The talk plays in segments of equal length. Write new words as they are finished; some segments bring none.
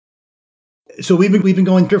So we've been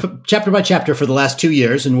going through chapter by chapter for the last 2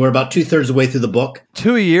 years, and we're about 2/3 of the way through the book.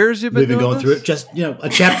 2 years you've been We've been going this? through it, just a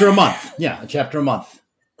chapter a month. Yeah, a chapter a month.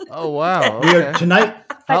 Oh wow! We are tonight.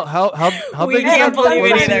 How We big is can't that book? believe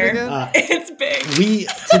What it is either. again? It's big.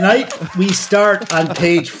 We start on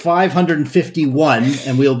page 551,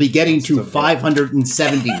 and we'll be getting to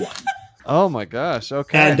 571. Oh my gosh!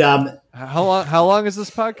 Okay. And how long is this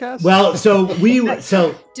podcast? well, so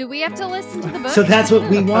Do we have to listen to the book? so that's what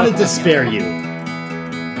we wanted to spare you.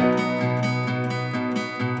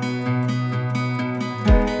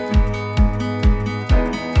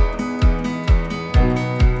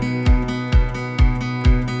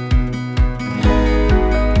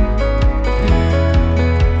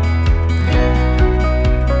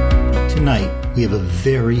 Tonight, we have a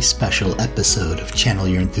very special episode of Channel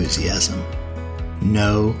Your Enthusiasm.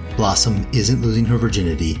 No, Blossom isn't losing her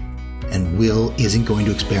virginity, and Will isn't going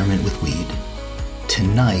to experiment with weed.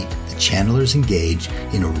 Tonight, the channelers engage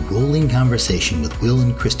in a rolling conversation with Will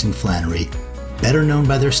and Kristen Flannery, better known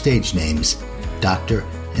by their stage names, Dr.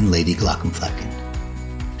 and Lady Glockenflecken.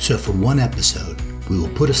 So for one episode, we will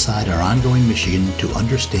put aside our ongoing mission to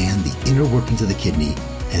understand the inner workings of the kidney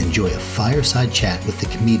and enjoy a fireside chat with the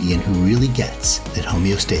comedian who really gets that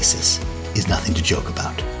homeostasis is nothing to joke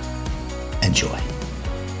about. Enjoy.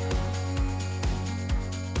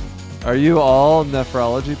 Are you all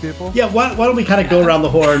nephrology people? Yeah, why don't we kind of go around the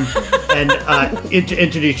horn and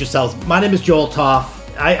introduce yourselves. My name is Joel Toff.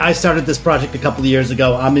 I started this project a couple of years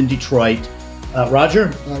ago. I'm in Detroit.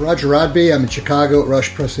 Roger? Roger Rodby. I'm in Chicago at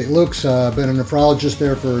Rush Press St. Luke's. Been a nephrologist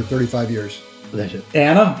there for 35 years.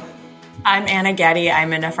 Anna? I'm Anna Getty.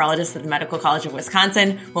 I'm a nephrologist at the Medical College of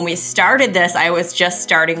Wisconsin. When we started this, I was just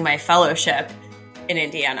starting my fellowship in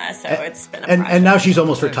Indiana, so it's been a project. And now she's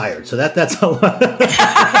almost retired, so that's a lot.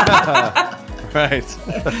 Right.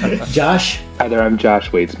 Josh? Hi there, I'm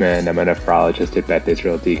Josh Weitzman. I'm a nephrologist at Beth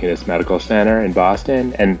Israel Deaconess Medical Center in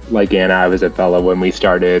Boston. And like Anna, I was a fellow when we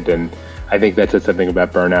started, and I think that says something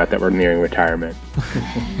about burnout that we're nearing retirement.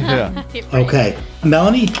 Yeah. Okay.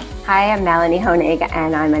 Melanie? Hi, I'm Melanie Honig,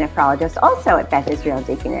 and I'm a nephrologist also at Beth Israel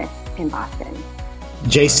Deaconess in Boston.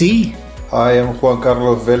 JC? I am Juan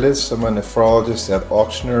Carlos Velez. I'm a nephrologist at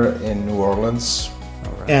Ochsner in New Orleans.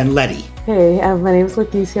 And Letty? Hey, my name is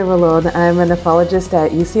Leticia Valone. I'm a nephrologist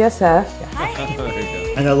at UCSF.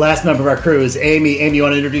 And the last member of our crew is Amy. Amy, you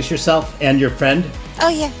want to introduce yourself and your friend? Oh,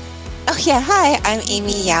 yeah. Hi, I'm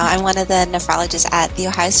Amy Yao. I'm one of the nephrologists at The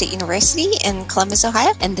Ohio State University in Columbus,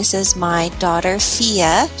 Ohio. And this is my daughter,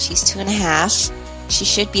 Fia. She's 2.5. She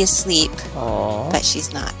should be asleep, but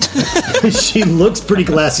she's not. She looks pretty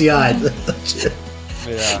glassy-eyed.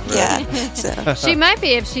 Yeah. So. She might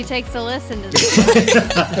be if she takes a listen to this.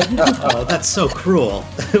 Oh, that's so cruel.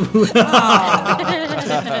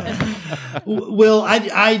 Will,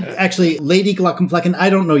 I actually, Lady Glockenflecken, I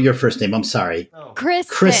don't know your first name. I'm sorry.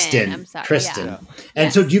 Kristen. I'm sorry. Kristen. Yeah.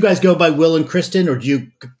 And so do you guys go by Will and Kristen, or do you...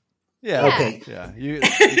 Yeah. Okay. Yeah.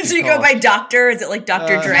 Do you go by Doctor? Is it like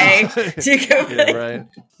Dr. Dre? Do you go by... Yeah, right.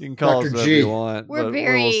 You can call Dr. us whatever G. you want. We're but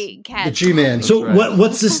very The catchy. G-Man. So right.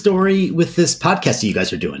 what's the story with this podcast that you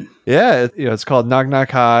guys are doing? Yeah, it's called Knock Knock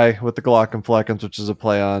High with the Glockenfleckens, which is a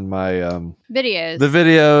play on my Videos. the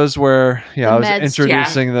videos where I was meds,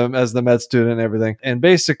 introducing them as the med student and everything. And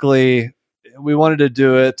basically, we wanted to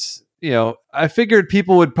do it. I figured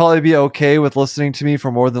people would probably be okay with listening to me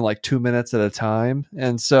for more than like 2 minutes at a time.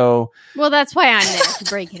 And so... Well, that's why I'm there to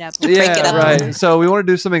break it up. Yeah, right. So we want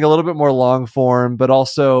to do something a little bit more long form, but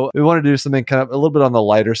also we want to do something kind of a little bit on the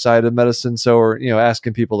lighter side of medicine. So we're,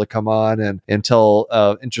 asking people to come on and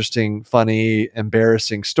tell interesting, funny,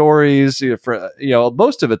 embarrassing stories.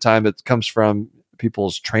 Most of the time it comes from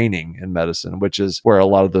people's training in medicine, which is where a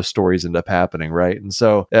lot of those stories end up happening, right? And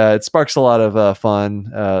so it sparks a lot of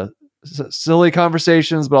fun, silly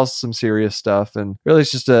conversations, but also some serious stuff. And really, it's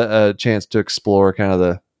just a chance to explore kind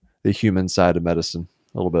of the human side of medicine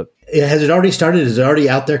a little bit. Has it already started? Is it already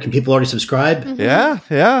out there? Can people already subscribe? Mm-hmm. Yeah.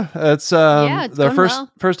 It's it's the going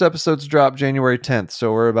well. first episodes dropped January 10th,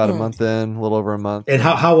 so we're about a month in, a little over a month. And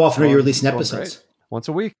how often are you releasing It's going episodes? great. Once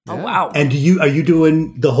a week. Oh, Yeah. wow. And are you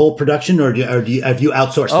doing the whole production, or have you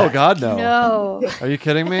outsourced Oh that? God, no! No. Are you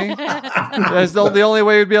kidding me? That's the only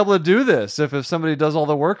way we'd be able to do this if somebody does all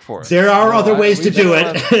the work for us. There are other ways to do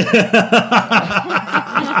it.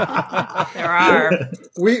 There are.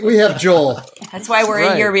 We have Joel. That's why we're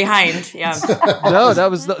a year behind. Yeah. No, that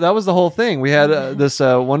was the whole thing. We had this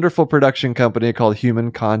wonderful production company called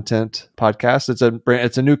Human Content Podcast.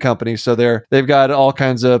 It's a new company, so they've got all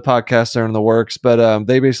kinds of podcasts that are in the works. But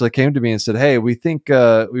they basically came to me and said, "Hey, we think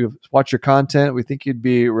we've watched your content. We think you'd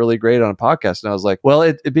be really great on a podcast." And I was like, "Well,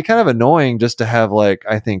 it'd be kind of annoying just to have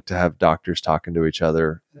to have doctors talking to each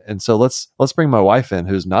other. And so let's bring my wife in,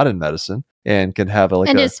 who's not in medicine." And can have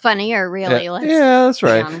is funnier, really. Yeah, that's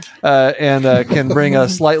right. And can bring a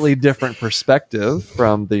slightly different perspective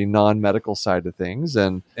from the non-medical side of things.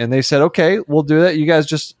 And they said, okay, we'll do that. You guys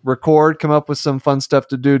just record, come up with some fun stuff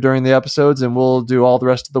to do during the episodes, and we'll do all the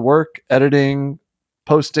rest of the work, editing,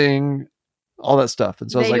 posting, all that stuff.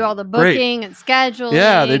 And so they do all the booking and scheduling.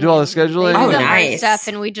 Yeah, they do all the scheduling. They do nice stuff,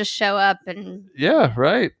 and we just show up and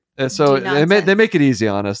right. And so they make it easy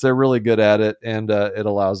on us. They're really good at it, and it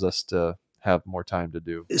allows us to have more time to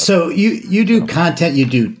do. So you do content, you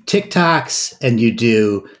do TikToks, and you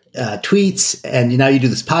do tweets, and now you do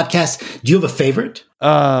this podcast. Do you have a favorite?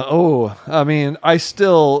 I mean, I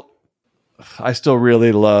still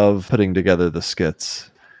really love putting together the skits.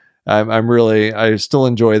 I still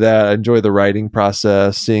enjoy that. I enjoy the writing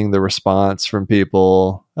process, seeing the response from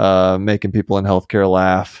people, making people in healthcare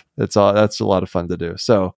laugh. That's a lot of fun to do.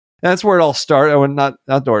 So that's where it all started. Not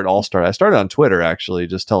where it all started. I started on Twitter, actually,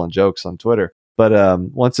 just telling jokes on Twitter. But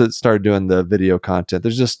once it started doing the video content,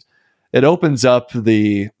 it opens up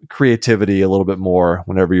the creativity a little bit more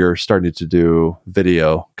whenever you're starting to do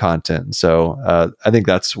video content. So I think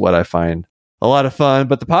that's what I find a lot of fun.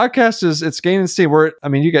 But the podcast it's gaining steam.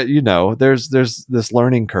 There's this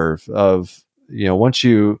learning curve of, once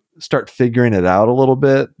you start figuring it out a little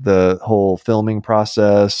bit, the whole filming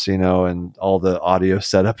process, and all the audio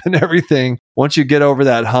setup and everything. Once you get over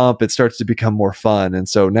that hump, it starts to become more fun. And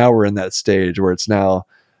so now we're in that stage where it's now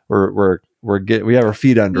we have our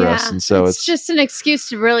feet under us. And so it's just an excuse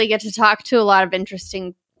to really get to talk to a lot of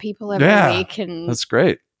interesting people every week. And that's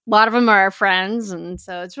great. A lot of them are our friends. And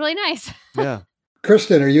so it's really nice. Yeah.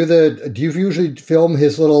 Kristen, do you usually film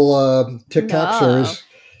his little TikToks or is...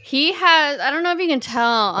 He has, I don't know if you can tell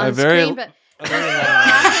on screen, but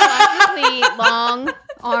psychologically long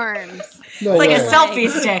arms. No, it's like a selfie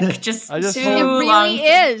stick. It really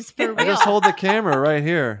is, for real. I just hold the camera right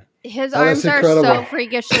here. His arms are so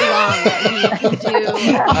freakishly long that he can do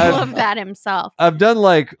all of that himself. I've done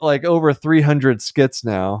like over 300 skits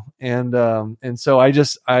now, and so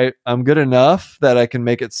I'm good enough that I can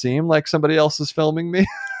make it seem like somebody else is filming me.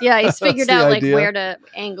 Yeah, he's figured out where to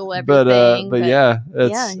angle everything. But yeah,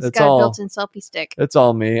 he's got a built-in selfie stick. It's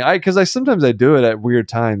all me. Because I sometimes do it at weird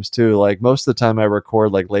times too. Like most of the time, I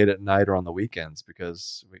record like late at night or on the weekends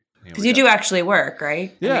because because you do actually work,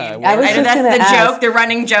 right? Yeah. I know that's the joke. The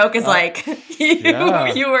running joke is like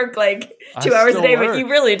you work like 2 hours a day, but you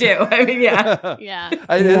really do. I mean, yeah.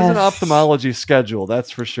 It is an ophthalmology schedule,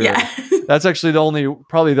 that's for sure. Yeah. That's actually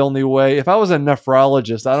probably the only way. If I was a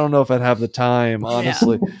nephrologist, I don't know if I'd have the time,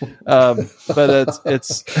 honestly. But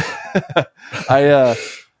it's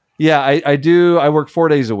I do. I work 4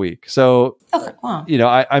 days a week. So,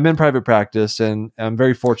 I'm in private practice and I'm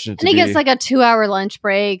very fortunate to be. And he gets like a 2-hour lunch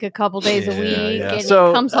break a couple days a week and he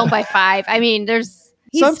comes home by 5. I mean,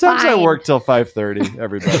 sometimes fine. I work till 5:30,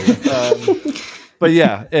 everybody. But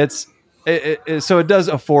yeah, so it does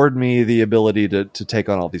afford me the ability to take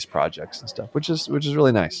on all these projects and stuff, which is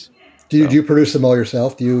really nice. Do you produce them all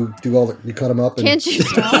yourself? Do you do you cut them up? Can't you?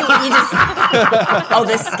 The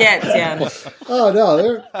skits, yeah. Oh no,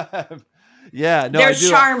 they're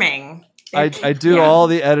charming. I do all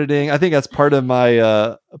the editing. I think that's part of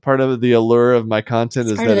my part of the allure of my content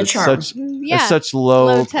is that it's such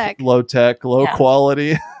low tech, low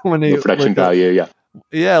quality low production value.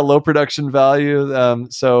 Yeah, low production value.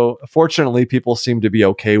 So fortunately, people seem to be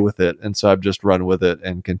okay with it, and so I've just run with it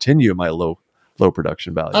and continue my low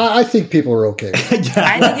production value. I think people are okay.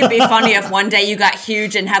 I think it'd be funny if one day you got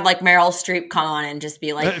huge and had like Meryl Streep come on and just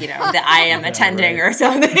be like, that I am attending or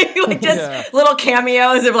something. Like just little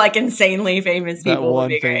cameos of like insanely famous people. That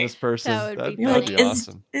one famous person. That'd be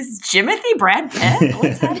awesome. Is Jimothy Brad Pitt?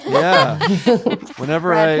 What's happening? Yeah.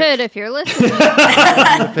 Whenever Brad Pitt, if you're listening.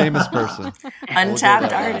 I'm a famous person.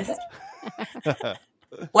 Untapped artist.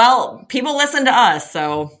 Well, people listen to us,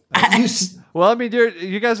 so... Well, I mean,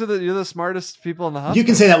 you guys are you're the smartest people in the hospital. You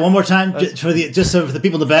can say that one more time, just for the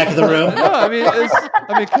people in the back of the room. No, I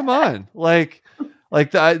mean, come on,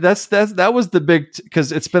 that was the big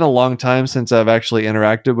because it's been a long time since I've actually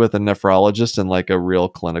interacted with a nephrologist in like a real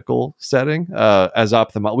clinical setting. As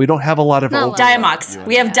ophthalmologist, we don't have a lot of Diamox.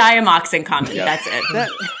 We have Diamox in common. That's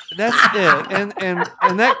it. That's it.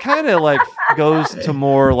 And that kind of like goes to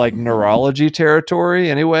more like neurology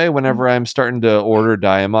territory anyway. Whenever I'm starting to order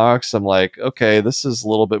Diamox, I'm like, okay, this is a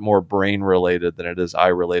little bit more brain related than it is eye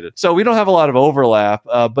related. So we don't have a lot of overlap.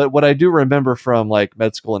 But what I do remember from like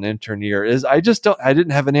med school and intern year is I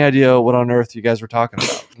didn't have any idea what on earth you guys were talking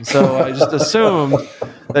about. And so I just assumed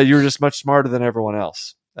that you were just much smarter than everyone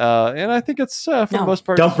else. And I think it's for the most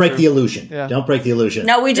part. Don't break the illusion. Yeah. Don't break the illusion.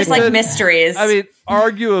 No, we just like mysteries. I mean,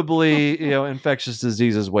 arguably, infectious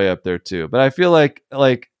disease is way up there too. But I feel like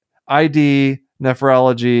ID,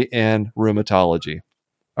 nephrology, and rheumatology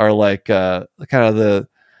are like kind of the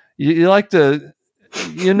you like to.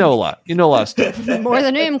 You know a lot. You know a lot of stuff. More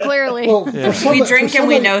than him, clearly. Well, we drink and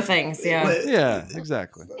we know things. Yeah. Yeah,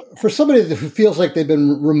 exactly. For somebody who feels like they've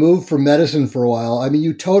been removed from medicine for a while, I mean,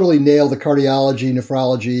 you totally nail the cardiology,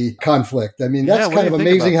 nephrology conflict. I mean, that's kind of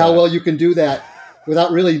amazing how well you can do that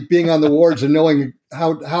without really being on the wards and knowing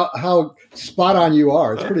how spot on you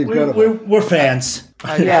are. It's pretty incredible. We're fans.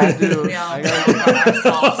 I do. Oh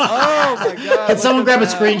my God! Can someone grab a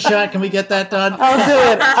screenshot? Can we get that done?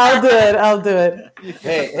 I'll do it.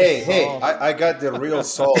 Hey! I got the real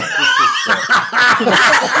salt.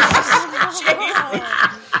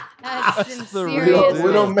 That's the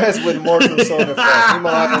we don't mess with mortal salt.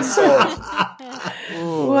 Himalayan salt.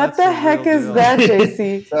 What the heck is that,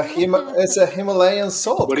 JC? It's a Himalayan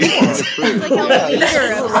salt. What do you want? It's like a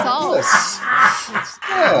liter of salt.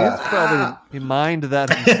 He mined that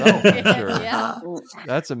himself. Sure. Yeah.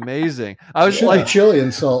 That's amazing. I was like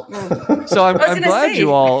Chilean salt. So I'm glad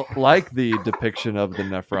you all like the depiction of the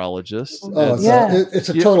nephrologist. Oh, it's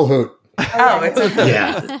a total hoot.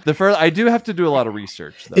 I do have to do a lot of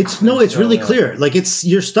research though. It's really clear. Like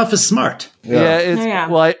your stuff is smart.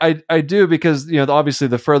 Well, I do because obviously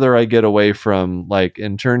the further I get away from like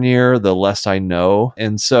intern year, the less I know,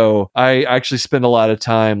 and so I actually spend a lot of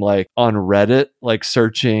time like on Reddit, like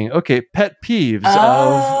searching pet peeves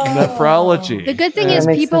of nephrology. The good thing is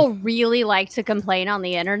people really like to complain on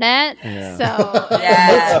the internet. Yeah.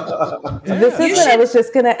 So this is what I was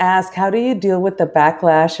just going to ask. How do you deal with the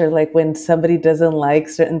backlash or like when somebody doesn't like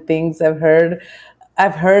certain things? I've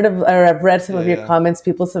heard of, or I've read some of your comments.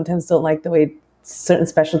 People sometimes don't like the way certain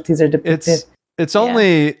specialties are depicted. It's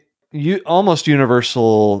only almost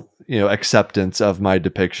universal, acceptance of my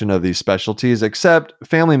depiction of these specialties, except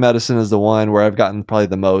family medicine is the one where I've gotten probably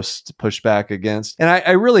the most pushback against. And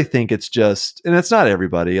I really think it's just, and it's not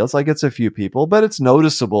everybody. It's like it's a few people, but it's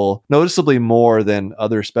noticeably more than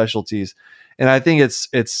other specialties. And I think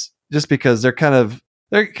it's just because they're kind of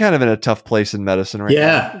in a tough place in medicine right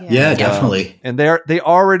now. Yeah, definitely. And they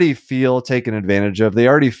already feel taken advantage of. They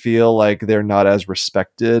already feel like they're not as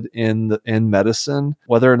respected in medicine.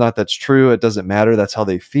 Whether or not that's true, it doesn't matter. That's how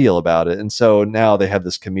they feel about it. And so now they have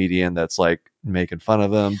this comedian that's like making fun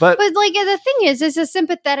of them. But like the thing is, it's a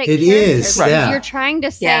sympathetic character. Is. Right. Yeah. You're trying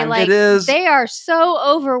to say like they are so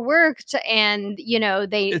overworked and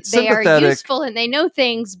they are useful and they know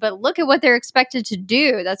things, but look at what they're expected to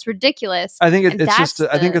do. That's ridiculous. I think it's just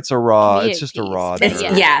a raw that's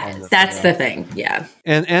the thing. Yeah.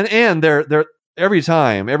 And they're every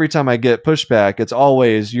time I get pushback, it's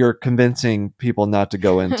always you're convincing people not to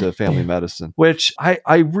go into family medicine, which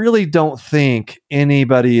I really don't think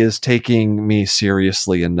anybody is taking me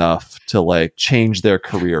seriously enough to like change their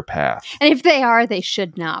career path. And if they are, they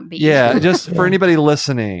should not be. Yeah, just for anybody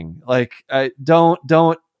listening, like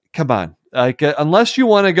don't come on. Like unless you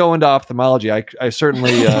want to go into ophthalmology, I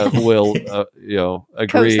certainly will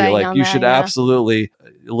agree. Like you should absolutely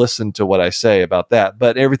listen to what I say about that.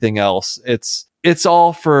 But everything else, it's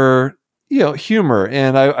all for humor,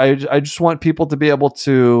 and I just want people to be able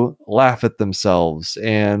to laugh at themselves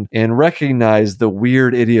and recognize the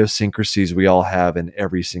weird idiosyncrasies we all have in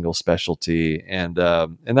every single specialty, and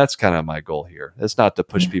that's kind of my goal here. It's not to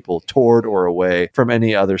push people toward or away from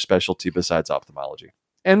any other specialty besides ophthalmology.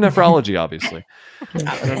 And nephrology, obviously.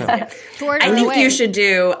 I don't know. I think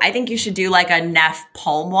you should do like a neph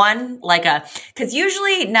pulm one, because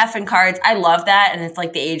usually neph and cards, I love that, and it's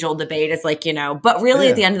like the age old debate. It's like but really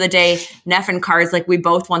at the end of the day, neph and cards, like we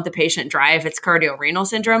both want the patient dry if it's cardiorenal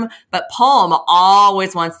syndrome, but pulm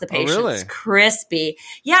always wants the patients crispy.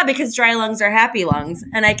 Yeah, because dry lungs are happy lungs,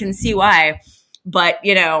 and I can see why. But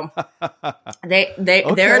they're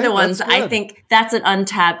the ones. I think that's an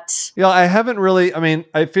untapped. I haven't really. I mean,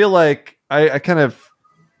 I feel like I kind of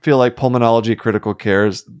feel like pulmonology critical care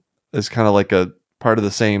is kind of like a part of the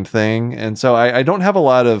same thing, and so I don't have a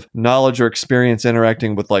lot of knowledge or experience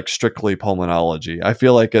interacting with like strictly pulmonology. I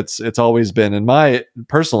feel like it's always been in my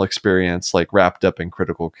personal experience like wrapped up in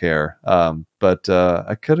critical care. But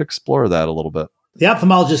I could explore that a little bit. The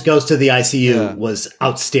ophthalmologist goes to the ICU was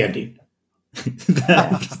outstanding.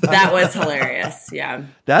 that was hilarious. Yeah.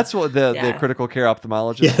 That's what the critical care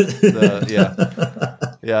ophthalmologist.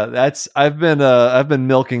 I've been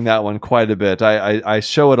milking that one quite a bit. I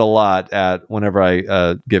show it a lot whenever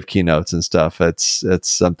I give keynotes and stuff. It's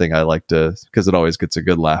something I like to, because it always gets a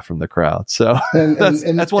good laugh from the crowd. So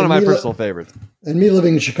that's one of my personal favorites. And me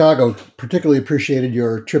living in Chicago, particularly appreciated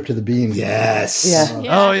your trip to the Bean. Yes. Yeah.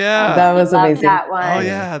 Oh yeah. That was amazing. That one. Oh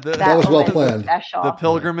yeah. That was well planned. The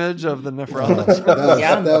pilgrimage of the nephrologist.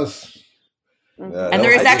 That was. And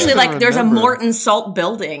there is actually there's a Morton Salt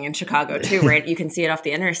building in Chicago too, right? You can see it off the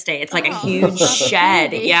interstate. It's like a huge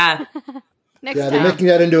shed. Yeah. They're making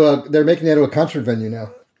that into a concert venue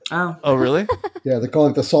now. Oh, really? Yeah, they're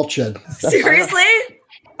calling it the Salt Shed. Seriously?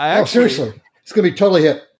 Seriously. It's going to be totally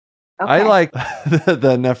hit. Okay. I like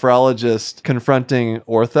the nephrologist confronting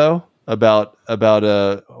ortho about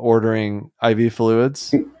ordering IV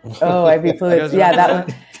fluids. Oh, IV fluids. Yeah, that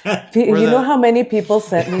one. You know how many people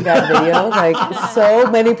sent me that video? Like, so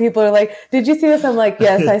many people are like, "Did you see this?" I'm like,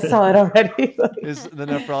 "Yes, I saw it already." Is the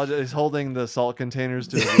nephrologist is holding the salt containers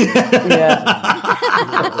to his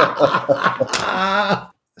Yeah.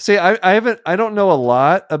 See, I don't know a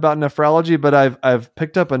lot about nephrology, but I've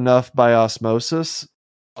picked up enough by osmosis.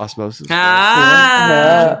 That's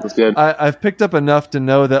good. I've picked up enough to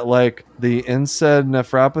know that like the NSAID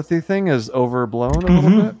nephropathy thing is overblown a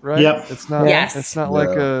little bit, right? Yep. It's not. Yes. It's not like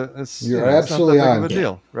You're absolutely it's not that big on. of a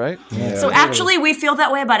deal, right? Yeah. So actually, we feel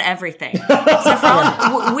that way about everything.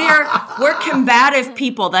 We're combative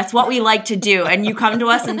people. That's what we like to do. And you come to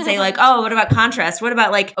us and say like, "Oh, what about contrast? What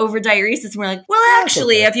about like overdiuresis?" And we're like, "Well,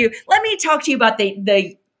 actually, let me talk to you about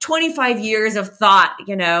the 25 years of thought.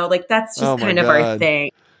 Like that's just kind of our thing."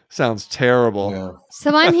 Sounds terrible. Yeah.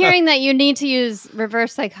 So I'm hearing that you need to use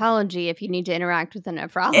reverse psychology if you need to interact with a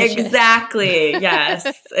nephrologist. Exactly. Yes.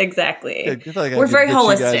 Exactly. I feel like we're very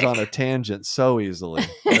holistic. You guys on a tangent so easily.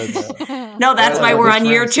 No, that's why we're on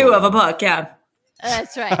year 2 of a book. Yeah.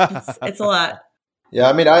 That's right. It's a lot. Yeah,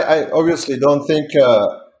 I mean, I obviously don't think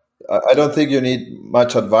I don't think you need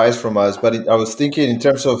much advice from us, but I was thinking in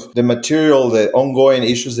terms of the material, the ongoing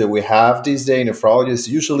issues that we have these days in nephrology is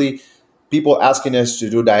usually people asking us to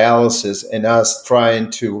do dialysis and us trying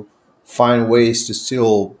to find ways to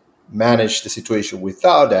still manage the situation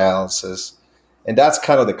without dialysis. And that's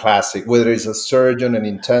kind of the classic, whether it's a surgeon, an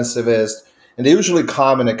intensivist, and they usually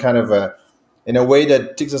come in a kind of in a way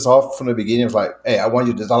that ticks us off from the beginning of like, hey, I want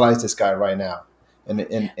you to dialyze this guy right now.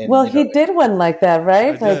 And well, he did one like that,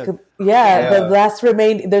 right? The last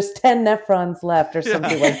there's 10 nephrons left or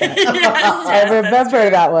something like that. I remember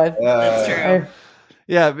that one. That's true.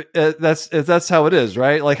 Yeah, that's how it is,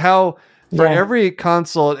 right? Like how for every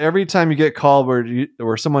consult, every time you get called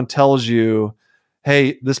where someone tells you,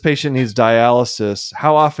 "Hey, this patient needs dialysis,"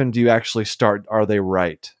 how often do you actually start? Are they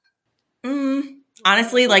right?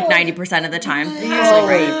 Honestly, like 90% of the time, they're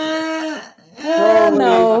usually right.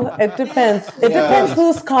 No, it depends. It depends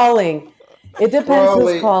who's calling. It depends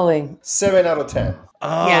who's calling. 7 out of 10.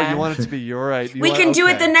 Oh, yeah. You want it to be your right. We can do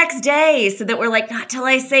it the next day so that we're like, not till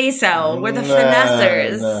I say so. We're the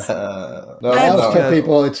finessers. No, I always tell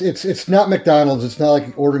people it's not McDonald's. It's not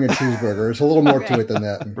like ordering a cheeseburger. There's a little more to it than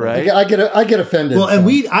that. Right? I get offended. Well,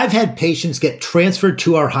 and I've had patients get transferred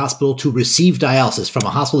to our hospital to receive dialysis from a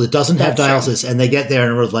hospital that doesn't have dialysis, and they get there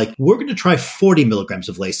and we're like, we're going to try 40 milligrams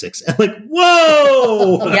of Lasix. And like,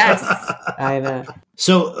 whoa! Yes, I know.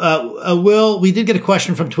 So, Will, we did get a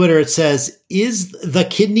question from Twitter. It says, is the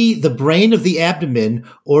kidney the brain of the abdomen,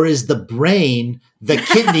 or is the brain the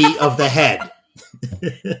kidney of the head?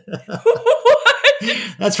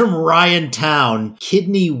 That's from Ryan Town,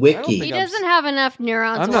 Kidney Wiki. He doesn't have enough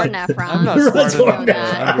neurons or nephrons. I'm not smart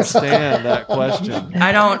enough to understand that question.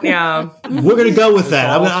 I don't, We're going to go with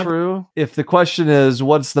that. I'm true. If the question is,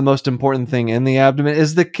 what's the most important thing in the abdomen?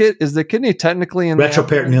 Is the kidney technically in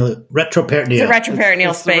retroperitoneal? Retroperitoneal. It's a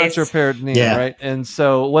retroperitoneal space. The retroperitoneal, right? And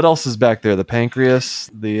so what else is back there? The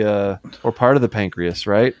pancreas, or part of the pancreas,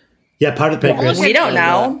 right? Yeah, part of the pancreas. We don't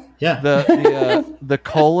know. Yeah. The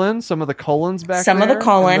colon, some of the colons back there. Some of the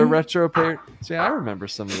colon. The retroperitoneal. See, I remember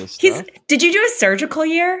some of this stuff. Did you do a surgical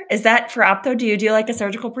year? Is that for opto? Do you do like a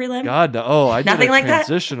surgical prelim? God, no. Oh, I Nothing did a like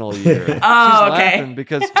transitional year. Oh, She's okay. laughing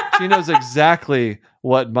because she knows exactly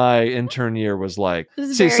what my intern year was like.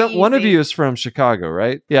 See, one of you is from Chicago,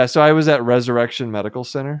 right? Yeah, so I was at Resurrection Medical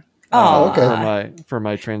Center. Oh, okay. For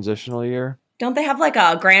my transitional year. Don't they have like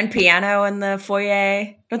a grand piano in the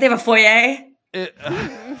foyer? Don't they have a foyer?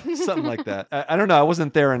 Something like that. I don't know. I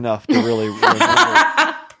wasn't there enough to really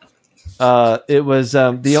remember. It was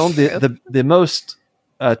the most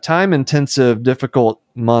a time-intensive, difficult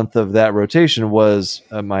month of that rotation was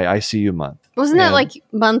my ICU month. Wasn't that like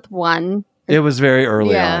month 1? It was very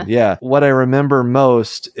early on. Yeah. What I remember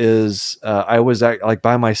most is I was like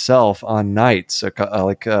by myself on nights,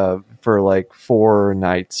 for like 4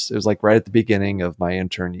 nights. It was like right at the beginning of my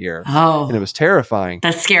intern year. Oh, and it was terrifying.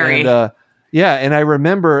 That's scary. And, and I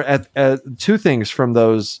remember at 2 things from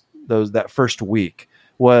that first week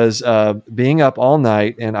was being up all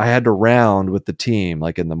night, and I had to round with the team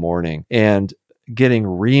like in the morning and getting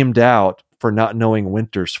reamed out for not knowing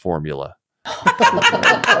Winter's formula.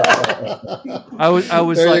 I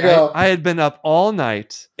was like, I had been up all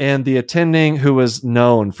night, and the attending, who was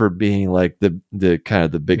known for being like the kind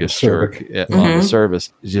of the biggest jerk on the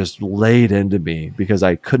service, just laid into me because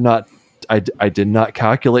I could not. I did not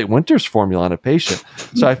calculate Winter's formula on a patient.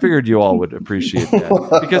 So I figured you all would appreciate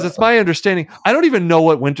that, because it's my understanding. I don't even know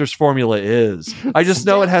what Winter's formula is. I just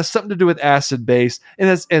know it has something to do with acid base, and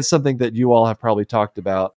it's something that you all have probably talked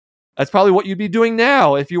about. That's probably what you'd be doing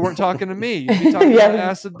now if you weren't talking to me. You'd be talking about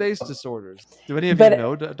acid-base disorders. Do any of you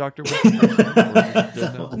know Dr.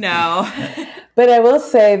 Winter? No. But I will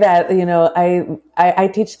say that, I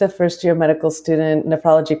teach the first year medical student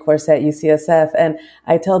nephrology course at UCSF, and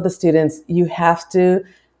I tell the students, you have to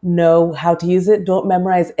know how to use it. Don't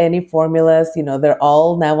memorize any formulas. They're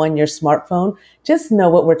all now on your smartphone. Just know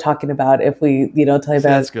what we're talking about if we, tell you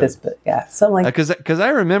about this. But yeah, something like because I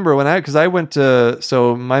remember because I went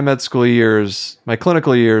to my med school years, my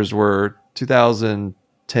clinical years were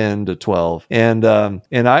 2010 to 12, and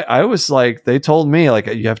I was like, they told me like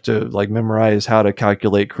you have to like memorize how to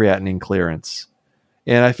calculate creatinine clearance.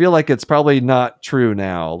 And I feel like it's probably not true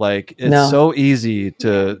now. Like it's so easy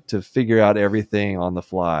to figure out everything on the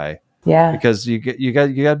fly. Yeah. Because you got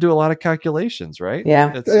to do a lot of calculations, right? Yeah.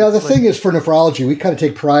 The thing is, for nephrology, we kind of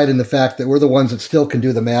take pride in the fact that we're the ones that still can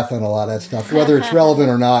do the math on a lot of that stuff, whether it's relevant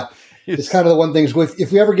or not. It's kind of the one things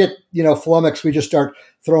if we ever get, flummoxed, we just start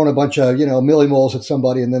throwing a bunch of, millimoles at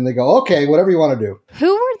somebody, and then they go, okay, whatever you want to do.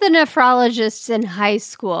 Who were the nephrologists in high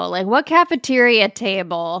school? Like, what cafeteria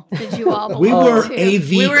table did you all belong We were to? AV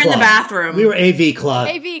We were club. in the bathroom. We were AV club.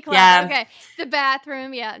 AV club, Yeah. okay. The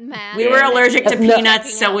bathroom, math. We were allergic to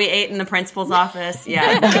peanuts, so we ate in the principal's office.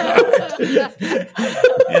 Yeah.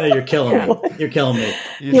 Anna, you're killing me. You're killing me.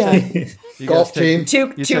 You golf team.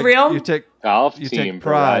 Too real? You take golf you team. take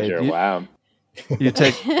pride. Roger. Wow. You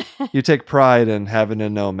take pride in having to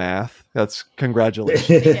know math. That's congratulations.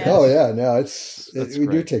 Yes. Oh yeah, no, we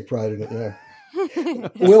do take pride in it. Yeah.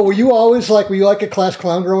 Will, were you like a class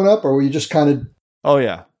clown growing up, or were you just kind of? Oh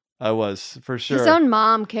yeah, I was for sure. His own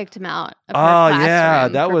mom kicked him out of her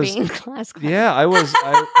classroom that for was being class clown. Yeah, I was.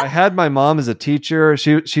 I had my mom as a teacher.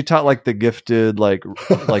 She taught like the gifted like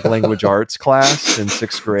language arts class in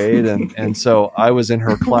 6th grade, and so I was in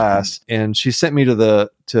her class, and she sent me to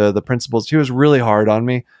the principals. She was really hard on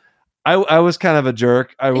me. I was kind of a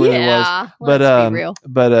jerk. I really was. Let's be real.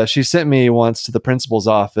 But she sent me once to the principal's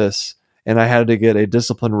office, and I had to get a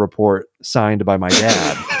discipline report signed by my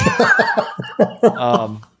dad.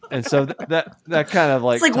 And so that kind of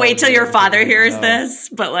like it's like wait till your father hears this,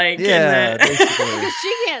 but like she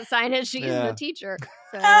can't sign it. She's the teacher.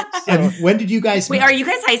 So. And when did you guys meet? Wait, are you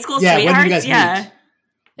guys high school sweethearts? When did you guys meet?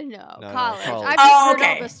 No, college. College. I've just heard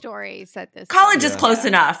all the stories at this. College is close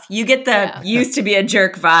enough. You get the used to be a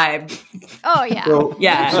jerk vibe. Oh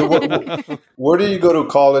yeah, So where do you go to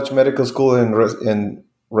college, medical school, and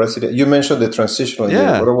resident? You mentioned the transitional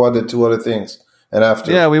year. What about the 2 other things? And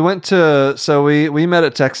after? Yeah, we went to, we met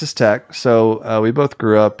at Texas Tech. So we both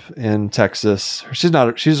grew up in Texas.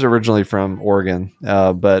 She's originally from Oregon,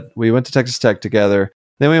 but we went to Texas Tech together.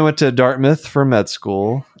 Then we went to Dartmouth for med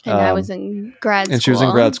school. And I was in grad school. And she was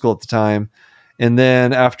in grad school at the time. And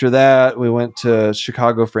then after that, we went to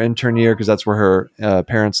Chicago for intern year because that's where her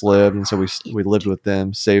parents lived. And so we lived with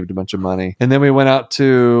them, saved a bunch of money. And then we went out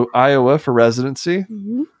to Iowa for residency.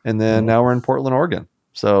 Mm-hmm. And then now we're in Portland, Oregon.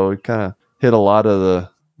 So we kind of hit a lot of the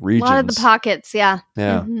regions. A lot of the pockets, yeah.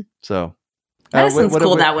 Yeah. Mm-hmm. So medicine's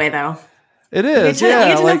cool that way, though. It is. You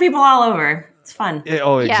get to know people all over. It's fun.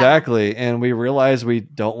 Exactly. And we realized we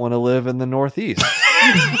don't want to live in the Northeast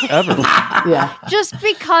ever. Yeah. Just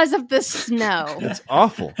because of the snow. It's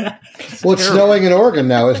awful. It's snowing in Oregon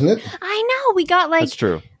now, isn't it? I know. We got That's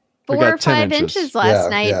true. 4 or 5 inches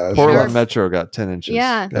last night. Yeah, Portland Metro got 10 inches.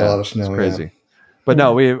 Yeah. A lot of snow. It's crazy. Yeah. But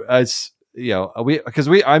no, we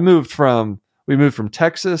moved from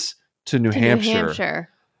Texas to New Hampshire.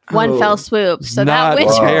 One fell swoop. So not that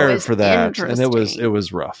winter prepared was for that, and it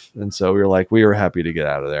was rough. And so we were happy to get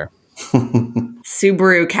out of there.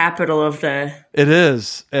 Subaru capital of the. It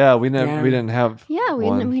is. Yeah, we didn't have. Yeah,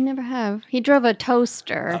 we never have. He drove a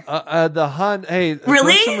toaster. The Honda. Hey,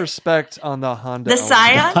 really? Put some respect on the Honda. The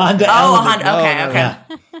Scion. Honda. Oh, a Honda. Okay. Yeah.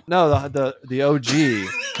 No, the OG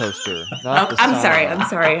toaster. Not I'm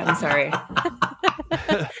sorry.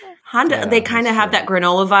 Honda, they kind of have that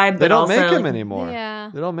granola vibe, but they don't also make them anymore. Yeah,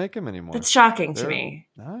 they don't make them anymore. That's shocking to me.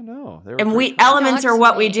 I know. And elements are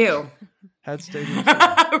what we do. Had stadium.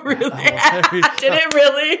 Really? Did it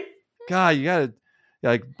really? God, you gotta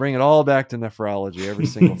bring it all back to nephrology every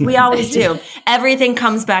single time. We always do. Everything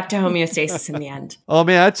comes back to homeostasis in the end. Oh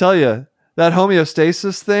man, I tell you, that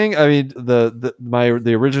homeostasis thing. I mean,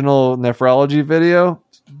 the original nephrology video.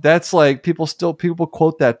 That's like people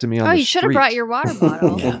quote that to me on the street. You should have brought your water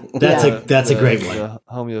bottle. Yeah, that's a great one. The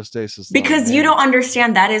homeostasis. Because you don't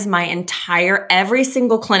understand, that is my every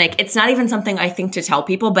single clinic. It's not even something I think to tell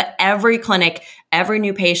people, but every clinic, every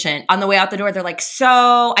new patient on the way out the door, they're like,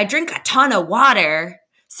 so I drink a ton of water,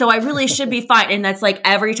 so I really should be fine. And that's like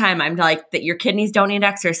every time I'm like, that your kidneys don't need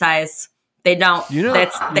exercise. They don't.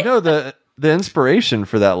 The inspiration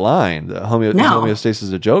for that line, homeostasis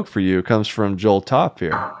is a joke for you, comes from Joel Topp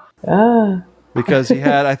here. Because he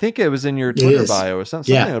had, I think it was in your Twitter bio or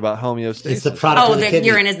something about homeostasis. It's the product of the kidney.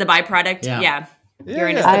 Urine is the byproduct. Yeah.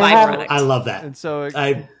 Urine is the byproduct. I love that. And so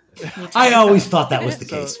I always thought that was the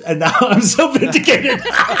case, and now I'm so vindicated.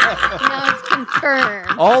 Now it's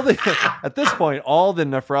confirmed. At this point, all the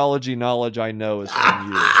nephrology knowledge I know is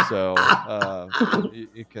from you. So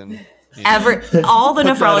you can. All the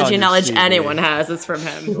nephrology knowledge anyone has is from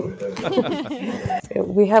him.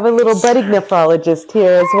 We have a little budding nephrologist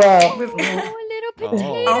here as well. A little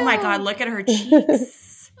potato. Oh my God, look at her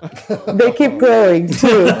cheeks. They keep growing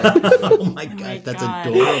too. Oh my God, that's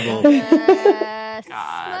adorable.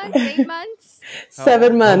 8 months?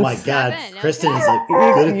 7 months. Oh my God, Kristen is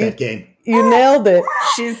good at that game. You nailed it.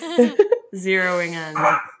 She's zeroing in.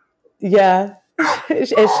 Yeah. And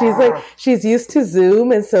she's used to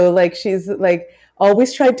Zoom, and so like she's like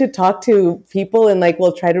always trying to talk to people and like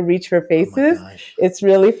will try to reach her faces. Oh it's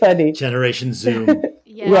really funny. Generation Zoom. Look,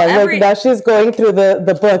 now she's going through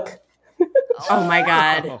the book. Oh my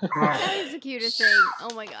God. That's the cutest thing.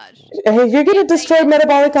 Oh my gosh. Hey, you're gonna destroy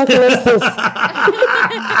metabolic alkalosis.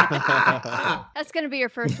 That's gonna be your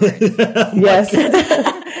first word. Yes.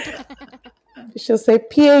 She'll say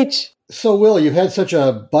pH. So, Will, you've had such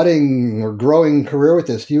a budding or growing career with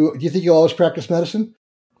this. Do you think you'll always practice medicine?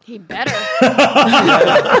 He better.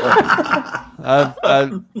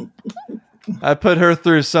 I put her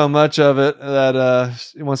through so much of it that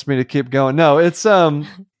she wants me to keep going. No, it's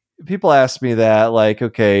people ask me that, like,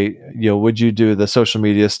 okay, would you do the social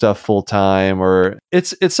media stuff full time? Or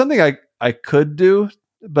it's something I could do,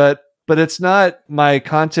 but it's not my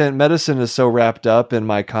content. Medicine is so wrapped up in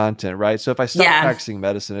my content, right? So if I stopped practicing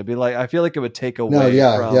medicine, it'd be like, I feel like it would take away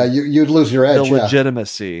from you'd lose your edge. The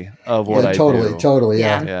legitimacy of what I do. Totally.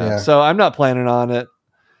 So I'm not planning on it.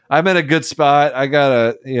 I'm in a good spot.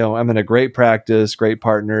 I'm in a great practice, great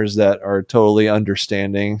partners that are totally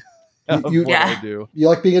understanding of what I do. You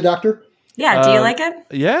like being a doctor? Yeah. Do you like it?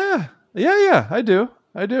 Yeah. I do.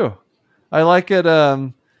 I like it.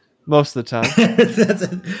 Most of the time.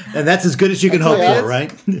 And that's as good as you can hope for,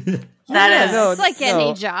 right? That is. It's like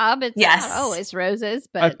any job. It's not always roses,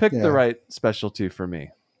 but I picked the right specialty for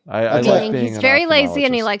me. I like being he's very lazy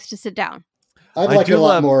and he likes to sit down. I'd like it a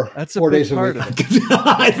lot more. That's 4 days a part week. Of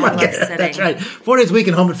it. That's right. 4 days a week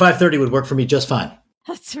and home at 5:30 would work for me just fine.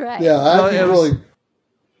 That's right. Yeah,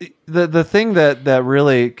 The thing that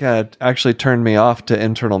really kind of actually turned me off to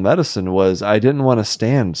internal medicine was I didn't want to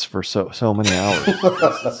stand for so many hours.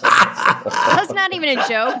 That's not even a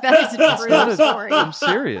joke. That is a true story. I'm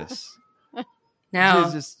serious. No.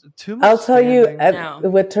 It's just too much. I'll tell you,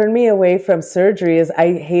 what turned me away from surgery is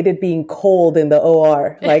I hated being cold in the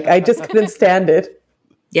OR. Like I just couldn't stand it.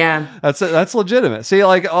 Yeah, that's legitimate. See,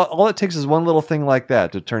 like all it takes is one little thing like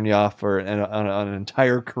that to turn you off for on an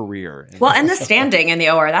entire career. Well, and the standing in the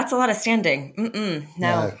OR, that's a lot of standing.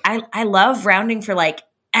 No, yeah. I love rounding for like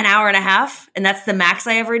an hour and a half, and that's the max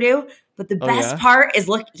I ever do. But the best part is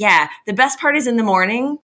the best part is in the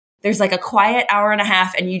morning. There's like a quiet hour and a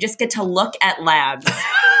half, and you just get to look at labs.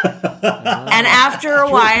 And after a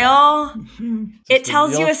while, it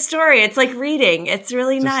tells you a story. It's like reading. It's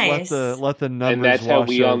really nice. Let the numbers. And that's how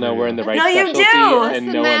we all know we're in the right specialty. No, you do.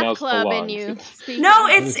 And no one else belongs. No,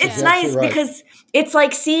 it's nice because it's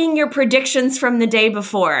like seeing your predictions from the day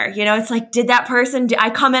before. It's like, did that person?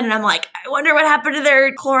 I come in and I'm like, I wonder what happened to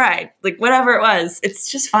their chloride, like whatever it was.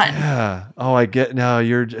 It's just fun. Yeah. Oh, I get now.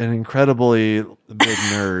 You're an incredibly big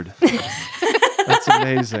nerd. That's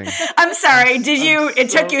amazing. I'm sorry. It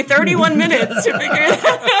took you 31 minutes to figure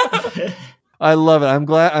that out. I love it.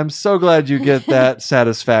 I'm so glad you get that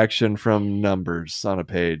satisfaction from numbers on a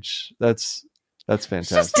page. That's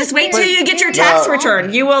fantastic. Just wait till you get your tax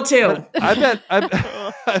return. You will too. I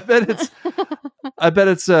bet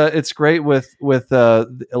it's great with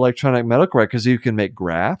electronic medical record because you can make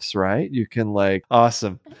graphs, right? You can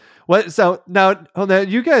awesome. What? So now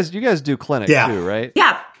you guys do clinic too, right?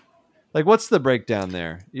 Yeah. Like, what's the breakdown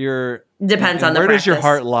there? Depends on the where practice. does your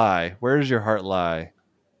heart lie? Where does your heart lie?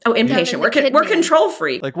 Oh, inpatient. We're control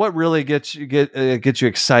freak. Like, what really gets you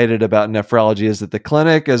excited about nephrology? Is it the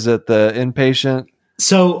clinic? Is it the inpatient?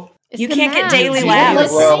 So you can't get daily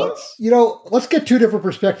labs. Well, let's get two different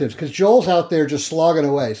perspectives because Joel's out there just slogging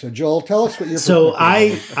away. So Joel, tell us what your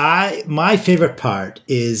my favorite part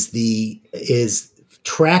is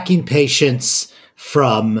tracking patients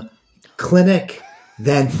from clinic,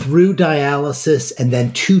 then through dialysis, and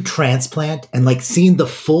then to transplant, and seeing the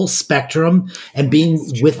full spectrum and being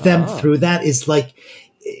with them through that is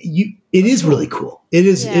it is really cool. It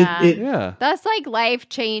is. Yeah. That's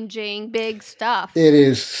life-changing, big stuff. It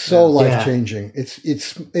is so life-changing.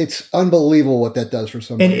 It's unbelievable what that does for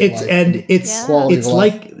somebody. For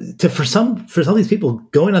some of these people,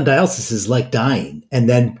 going on dialysis is like dying, and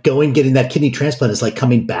then getting that kidney transplant is like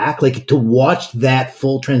coming back. To watch that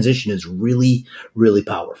full transition is really, really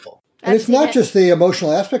powerful. And it's not just the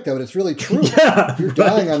emotional aspect of it. It's really true. You're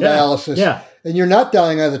dying on dialysis, and you're not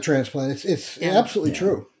dying on the transplant. It's absolutely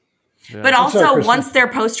true. Yeah. But also, once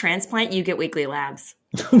they're post-transplant, you get weekly labs.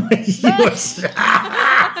 Yes.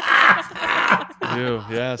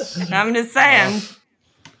 I'm just saying.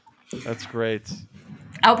 That's great.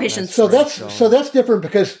 Outpatient. So that's different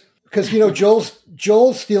because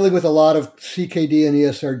Joel's dealing with a lot of CKD and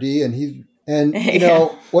ESRD, and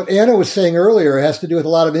what Anna was saying earlier has to do with a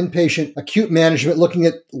lot of inpatient acute management, looking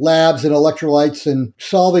at labs and electrolytes and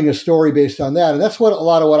solving a story based on that. And that's a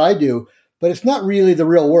lot of what I do. But it's not really the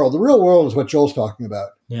real world. The real world is what Joel's talking about.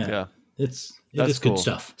 Yeah. It is good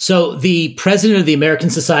stuff. So the president of the American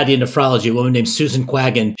Society of Nephrology, a woman named Susan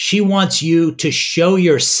Quagan, she wants you to show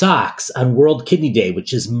your socks on World Kidney Day,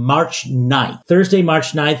 which is March 9th. Thursday,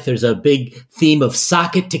 March 9th, there's a big theme of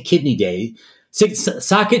Sock It to Kidney Day.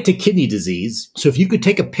 Sock It to Kidney Disease. So if you could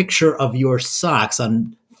take a picture of your socks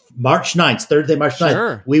on March 9th, Thursday, March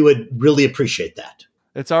 9th, we would really appreciate that.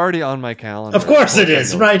 It's already on my calendar. Of course it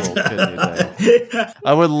is, right?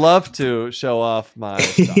 I would love to show off my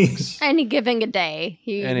socks. Any given a day.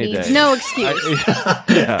 He needs no excuse.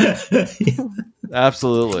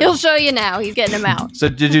 Absolutely. He'll show you now. He's getting them out. So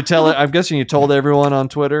did you tell it? I'm guessing you told everyone on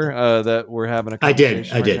Twitter that we're having a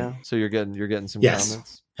conversation I did. Now? So you're getting some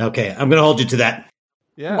comments? Okay. I'm going to hold you to that.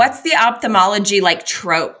 Yeah. What's the ophthalmology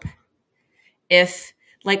trope?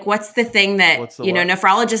 What's the thing that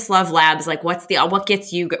nephrologists love labs? What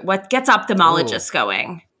gets ophthalmologists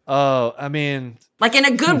going? Oh, I mean, in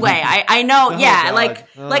a good way. I know,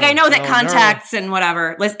 I know that contacts and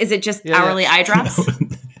whatever. Is it just hourly eye drops?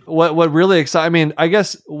 What really excites? I mean, I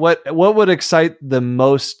guess what would excite the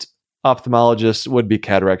most ophthalmologists would be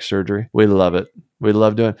cataract surgery. We love it. We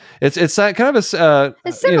love doing it. It's kind of on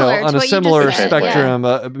a similar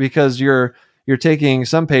spectrum because you're taking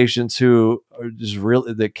some patients who are just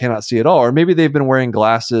really, they cannot see at all, or maybe they've been wearing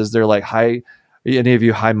glasses. They're high. Any of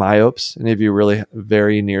you high myopes? Any of you really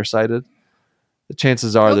very nearsighted? The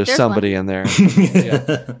chances are there's somebody in there.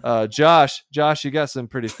 Josh, you got some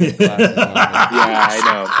pretty thick glasses on. Yeah, I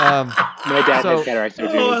know. My dad had cataract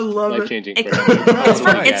surgery. I love life-changing it.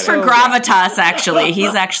 It's for gravitas. Actually,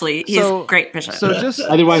 he's a great patient. So just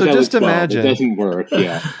imagine it doesn't work.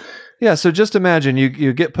 Yeah. Yeah, so just imagine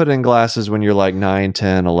you get put in glasses when you're 9,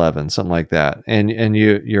 10, 11, something like that. And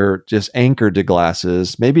you're just anchored to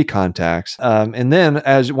glasses, maybe contacts. And then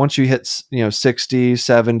once you hit 60,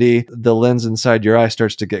 70, the lens inside your eye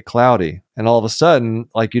starts to get cloudy. And all of a sudden,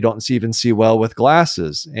 you don't even see well with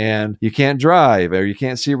glasses, and you can't drive, or you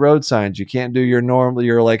can't see road signs. You can't do your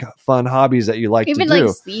fun hobbies that you like to do.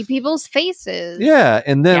 Even see people's faces. Yeah,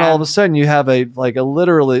 and then all of a sudden you have a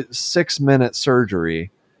literally 6-minute surgery.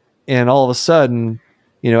 And all of a sudden,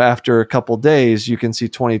 after a couple of days, you can see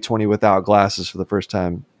 20/20 without glasses for the first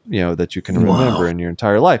time, that you can remember in your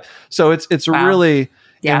entire life. So it's really,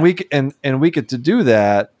 and we get to do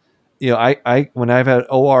that. I when I've had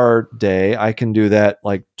OR day, I can do that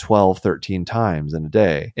 12, 13 times in a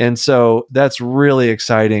day. And so that's really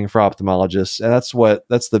exciting for ophthalmologists. And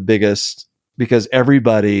that's the biggest, because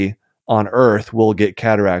everybody on earth will get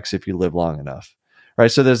cataracts if you live long enough.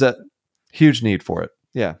 Right. So there's a huge need for it.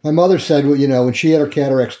 Yeah. My mother said, when she had her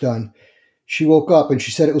cataracts done, she woke up and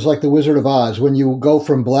she said it was like the Wizard of Oz when you go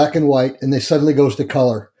from black and white and they suddenly goes to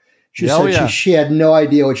color. She said she had no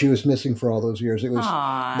idea what she was missing for all those years. It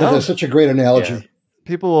was such a great analogy. Yeah.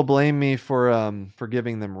 People will blame me for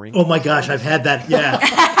giving them wrinkles. Oh my gosh, I've had that. Yeah.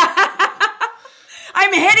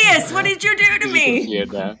 I'm hideous. What did you do to me?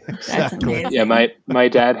 Exactly. Yeah, my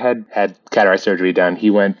dad had cataract surgery done. He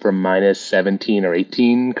went from minus 17 or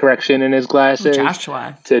 18 correction in his glasses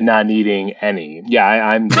to not needing any. Yeah,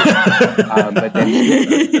 I'm. But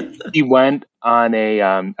then he went on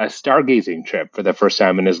a stargazing trip for the first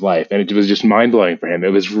time in his life, and it was just mind blowing for him. It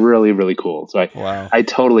was really, really cool. So I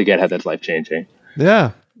totally get how that's life changing.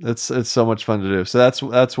 Yeah. It's so much fun to do. So that's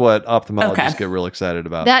what ophthalmologists get real excited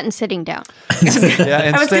about. That and sitting down.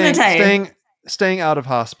 And staying out of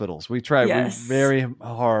hospitals. We try very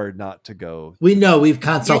hard not to go. We know we've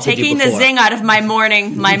consulted. You're taking the zing out of my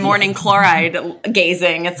morning chloride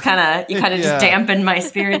gazing. It's kind of just dampened my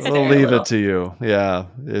spirits. We'll leave it to you. Yeah,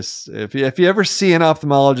 if you ever see an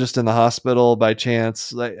ophthalmologist in the hospital by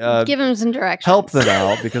chance, give them some directions. Help them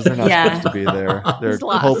out because they're not supposed to be there. They're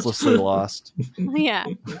hopelessly lost. Yeah,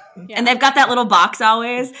 and they've got that little box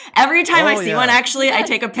always. Every time I see one, actually, I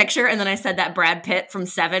take a picture and then I said that Brad Pitt from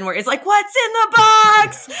Seven, where it's like, "What's in the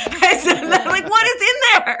box?" I said that, like, what is in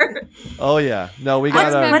there? Oh yeah, no, we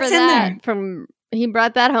got what's in there from. He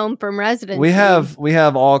brought that home from residency. We have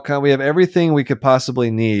everything we could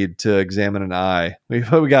possibly need to examine an eye. We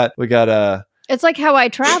got It's like how I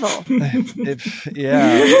travel.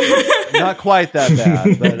 Not quite that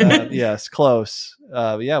bad, but yes, close.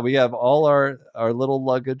 We have all our little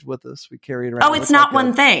luggage with us. We carry it around. Oh, it's not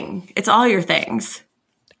one thing. It's all your things.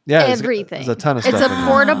 Yeah, everything. There's a ton of stuff. It's a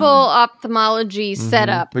portable ophthalmology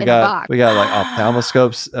setup in a box. We got like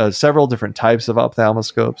ophthalmoscopes, several different types of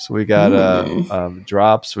ophthalmoscopes. We got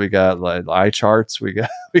drops. We got like eye charts. We got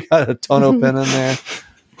a tono pen in there.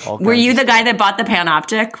 Were you the guy that bought the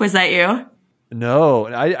Panoptic? Was that you? No,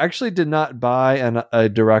 I actually did not buy a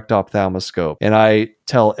direct ophthalmoscope, and I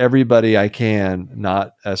tell everybody I can,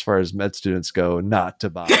 not as far as med students go, not to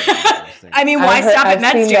buy. I mean, why stop at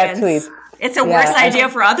med students? It's a worse idea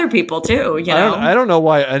for other people too. You know, I don't know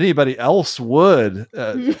why anybody else would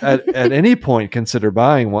at any point consider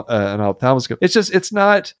buying an ophthalmoscope. It's just it's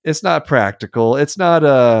not practical. It's not.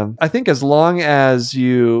 I think as long as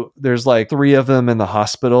there's like 3 of them in the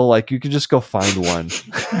hospital, like you could just go find one.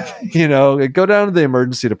 Go down to the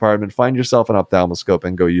emergency department, find yourself an ophthalmoscope,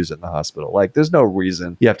 and go use it in the hospital. Like there's no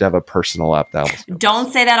reason you have to have a personal ophthalmoscope.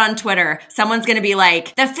 Don't say that on Twitter. Someone's going to be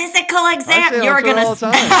like, the physical exam. You're going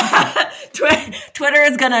to. Twitter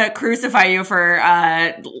is going to crucify you for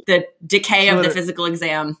the decay of the physical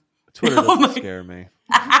exam. Twitter doesn't scare me.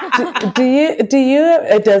 Do you,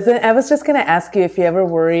 it doesn't, I was just going to ask you if you ever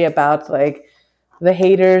worry about like the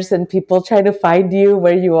haters and people trying to find you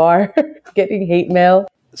where you are, getting hate mail.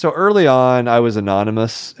 So early on, I was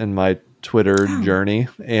anonymous in my Twitter journey.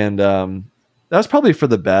 And that was probably for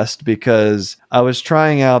the best because I was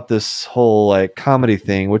trying out this whole like comedy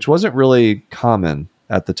thing, which wasn't really common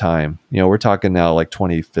at the time. We're talking now like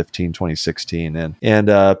 2015, 2016. And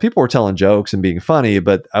people were telling jokes and being funny,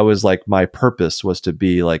 but I was like, my purpose was to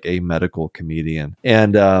be like a medical comedian.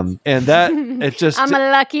 And that it just... I'm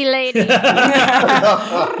a lucky lady. You're like,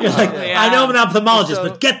 I know I'm an ophthalmologist,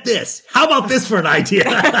 but get this. How about this for an idea?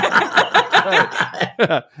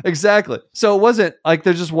 Exactly. So it wasn't like,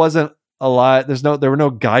 there just wasn't a lot. There were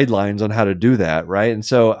no guidelines on how to do that. Right. And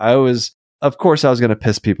so of course, I was going to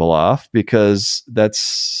piss people off because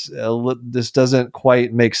this doesn't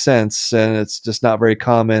quite make sense, and it's just not very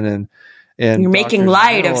common. And you're making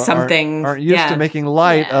light of something. Aren't used to making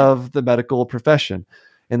light of the medical profession,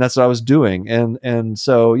 and that's what I was doing. And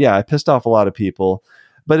so I pissed off a lot of people.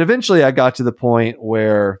 But eventually, I got to the point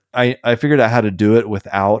where I figured out how to do it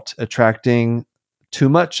without attracting too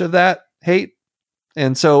much of that hate.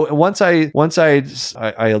 And so once I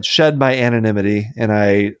shed my anonymity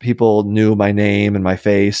and people knew my name and my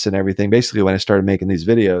face and everything, basically when I started making these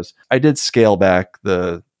videos, I did scale back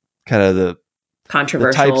the kind of the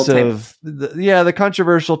controversial the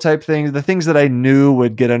controversial type things, the things that I knew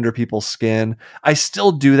would get under people's skin. I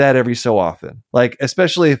still do that every so often, like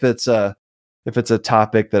especially if it's a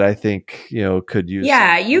topic that I think could use.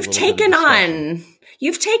 Yeah, you've taken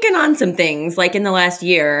on some things like in the last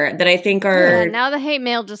year that I think are... now the hate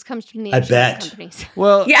mail just comes from the insurance companies.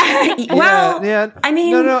 Well, I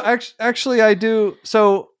mean... No, actually I do.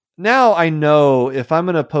 So now I know if I'm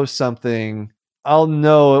going to post something, I'll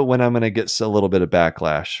know when I'm going to get a little bit of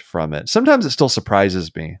backlash from it. Sometimes it still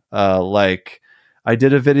surprises me. Like I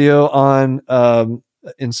did a video on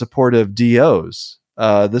in support of DOs.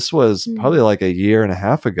 This was probably like a year and a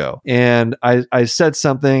half ago. And I said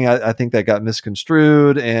something, I think that got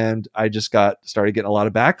misconstrued, and I just started getting a lot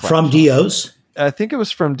of backlash. From DOs? I think it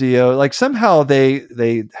was from DO. Like somehow they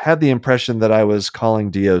had the impression that I was calling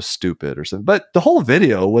DOs stupid or something. But the whole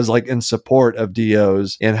video was like in support of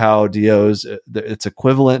DOs and how DOs, it's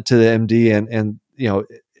equivalent to the MD, and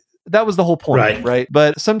that was the whole point, right?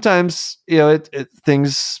 But sometimes,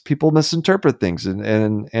 people misinterpret things,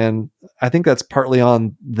 and I think that's partly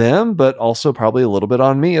on them, but also probably a little bit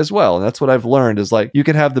on me as well. And that's what I've learned is like, you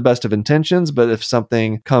can have the best of intentions, but if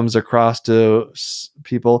something comes across to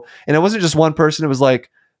people, and it wasn't just one person, it was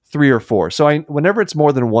like 3 or 4. So whenever it's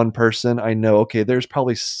more than one person, I know, okay, there's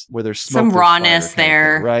probably where there's smoke, some rawness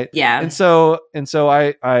there, thing, right? Yeah. And so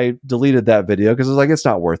I deleted that video because I was like, it's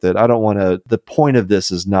not worth it. I don't want to. The point of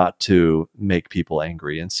this is not to make people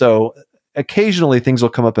angry. And so occasionally things will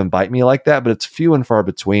come up and bite me like that, but it's few and far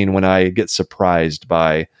between when I get surprised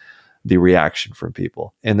by the reaction from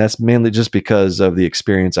people, and that's mainly just because of the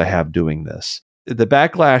experience I have doing this. The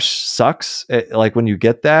backlash sucks. Like when you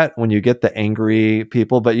get the angry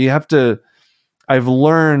people, but I've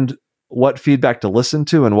learned what feedback to listen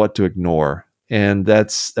to and what to ignore. And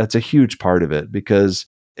that's a huge part of it because,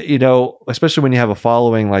 especially when you have a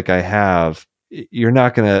following like I have, you're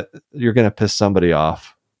going to piss somebody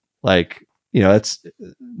off. Like, it's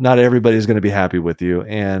not everybody's going to be happy with you.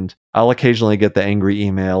 And I'll occasionally get the angry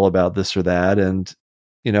email about this or that. And,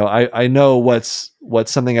 I know what's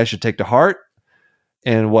something I should take to heart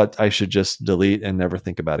and what I should just delete and never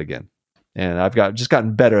think about again. And I've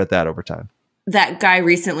gotten better at that over time. That guy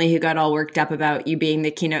recently who got all worked up about you being the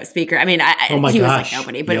keynote speaker. I mean, he was like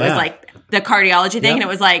nobody, but it was like the cardiology thing. And it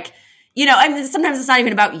was like, sometimes it's not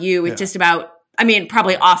even about you. It's just about,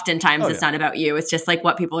 probably oftentimes it's not about you. It's just like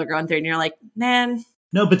what people are going through. And you're like, man.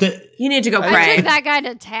 No, but you need to go pray. I took that guy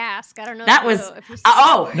to task. I don't know. That was,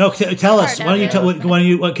 no, tell us. Why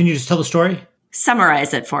can you just tell the story?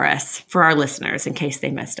 Summarize it for us, for our listeners, in case they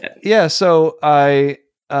missed it. Yeah. So I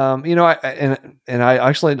honestly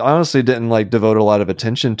didn't like devote a lot of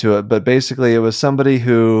attention to it, but basically it was somebody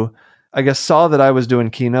who I guess saw that I was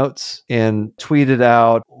doing keynotes and tweeted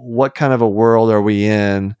out, what kind of a world are we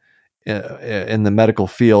in the medical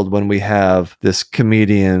field when we have this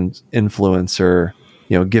comedian influencer,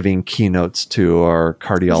 giving keynotes to our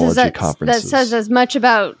cardiology conferences. That says as much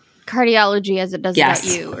about cardiology as it does about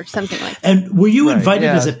you or something like that. And were you invited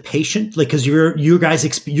as a patient? Like, because your guys'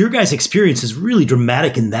 experience is really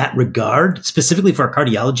dramatic in that regard, specifically for our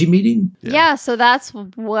cardiology meeting. Yeah, so that's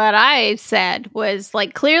what I said was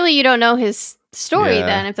like, clearly you don't know his story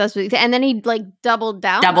then, if that's what and then he like doubled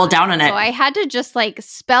down on it. So I had to just like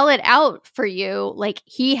spell it out for you. Like,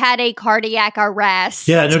 he had a cardiac arrest.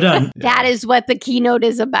 Yeah, no doubt. That is what the keynote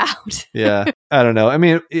is about. Yeah. I don't know. I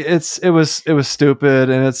mean, it was stupid,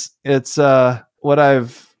 and it's what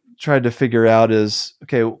I've tried to figure out is,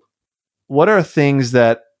 okay, what are things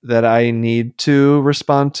that I need to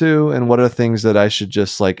respond to, and what are things that I should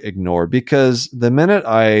just like ignore? Because the minute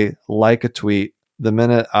I like a tweet, the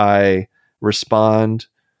minute I respond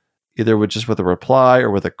either with a reply or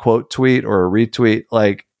with a quote tweet or a retweet,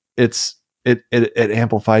 like it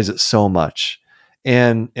amplifies it so much.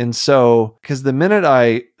 And so, because the minute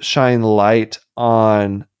I shine light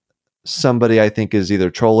on somebody I think is either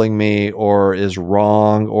trolling me or is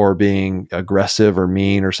wrong or being aggressive or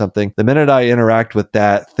mean or something, the minute I interact with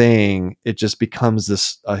that thing, it just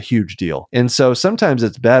becomes a huge deal. And so sometimes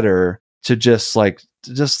it's better to just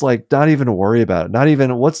not even worry about it. Not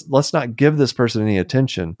even let's not give this person any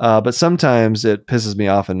attention. But sometimes it pisses me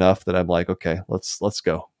off enough that I'm like, okay, let's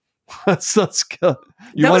go. Let's go.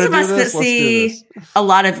 Those of us that see a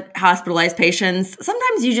lot of hospitalized patients,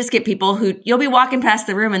 sometimes you just get people who you'll be walking past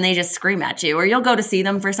the room and they just scream at you, or you'll go to see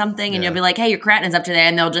them for something and you'll be like, hey, your creatinine's up today.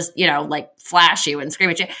 And they'll just, like flash you and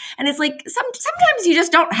scream at you. And it's like, sometimes you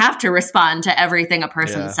just don't have to respond to everything a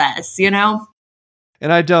person says, And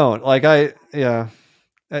I don't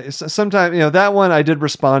sometimes, that one I did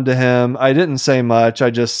respond to him. I didn't say much. I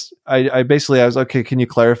was okay, can you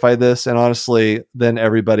clarify this? And honestly, then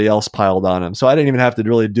everybody else piled on him. So I didn't even have to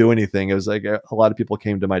really do anything. It was like a lot of people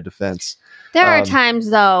came to my defense. There are times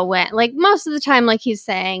though when, like, most of the time, like he's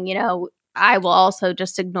saying, I will also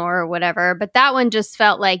just ignore or whatever. But that one just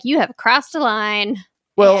felt like you have crossed a line.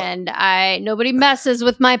 Well, and nobody messes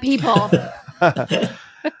with my people. And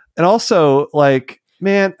also, like,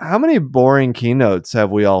 man, how many boring keynotes have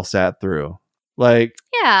we all sat through? Like,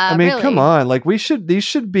 really. Come on. Like, these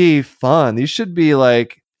should be fun. These should be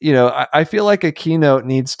like, I feel like a keynote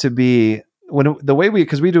needs to be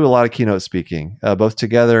because we do a lot of keynote speaking, both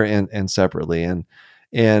together and separately.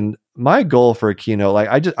 And my goal for a keynote,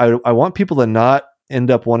 like I want people to not end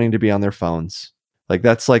up wanting to be on their phones. Like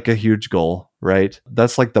that's like a huge goal, right?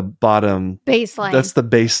 That's like the bottom baseline. That's the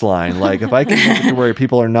baseline. Like if I can get it to where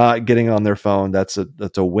people are not getting on their phone, that's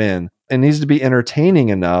a win. It needs to be entertaining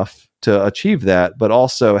enough to achieve that, but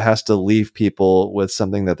also has to leave people with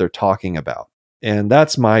something that they're talking about. And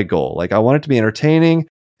that's my goal. Like I want it to be entertaining,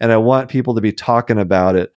 and I want people to be talking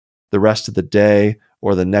about it the rest of the day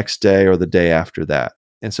or the next day or the day after that.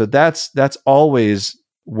 And so that's always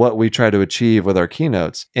what we try to achieve with our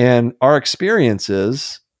keynotes. And our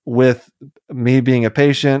experiences with me being a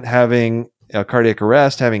patient, having a cardiac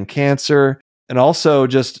arrest, having cancer, and also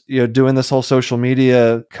just, doing this whole social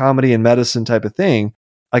media comedy and medicine type of thing,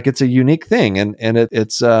 like it's a unique thing. And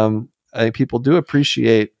it's I think people do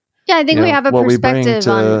appreciate. Yeah, I think we have a perspective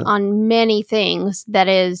on many things that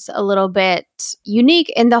is a little bit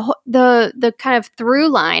unique. And the kind of through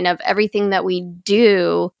line of everything that we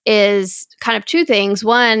do is kind of two things.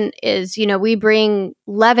 One is, we bring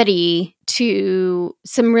levity to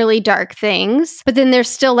some really dark things, but then there's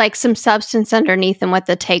still like some substance underneath and what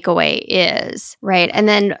the takeaway is, right? And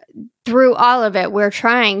then through all of it, we're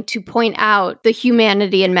trying to point out the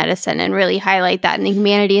humanity in medicine and really highlight that, and the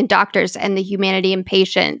humanity in doctors and the humanity in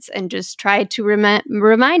patients, and just try to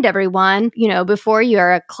remind everyone, before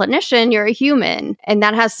you're a clinician, you're a human, and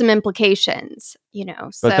that has some implications.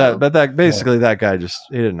 But that basically that guy he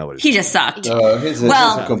didn't know what he just sucked. He's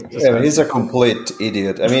a complete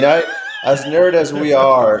idiot. I mean, as nerd as we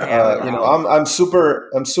are, I'm super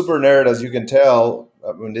nerd, as you can tell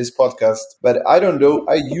in this podcast. But I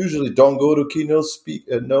usually don't go to keynote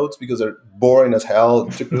notes because they're boring as hell,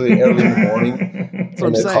 particularly early in the morning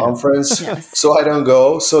in a conference. Yes. So I don't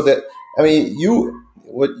go. So that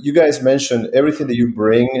what you guys mentioned, everything that you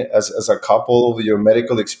bring as a couple of your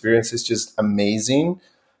medical experience is just amazing.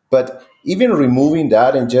 But even removing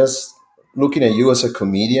that and just looking at you as a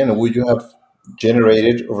comedian and what you have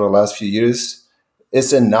generated over the last few years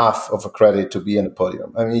is enough of a credit to be on the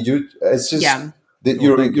podium. I mean, your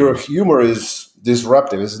humor is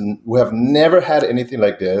disruptive. We have never had anything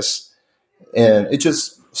like this. And it's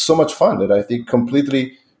just so much fun that I think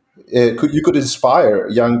completely you could inspire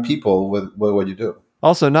young people with what you do.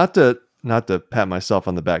 Also, not to pat myself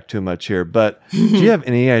on the back too much here, but do you have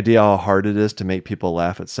any idea how hard it is to make people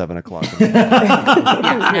laugh at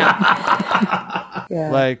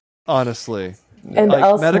 7:00? Like, honestly. And like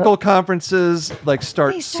also, medical conferences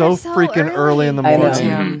start so freaking early in the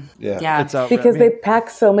morning. Yeah. It's because they pack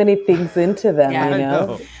so many things into them. I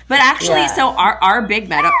know. But actually, so our big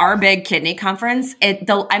kidney conference,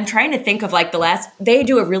 I'm trying to think of they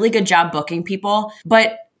do a really good job booking people,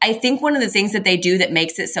 but I think one of the things that they do that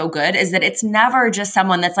makes it so good is that it's never just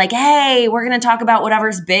someone that's like, hey, we're going to talk about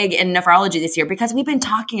whatever's big in nephrology this year, because we've been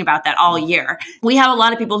talking about that all year. We have a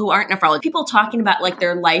lot of people who aren't nephrologists, people talking about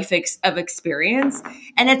their life of experience.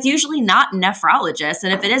 And it's usually not nephrologists.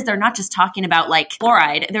 And if it is, they're not just talking about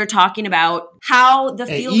chloride. They're talking about how the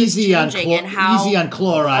field is changing and how... Easy on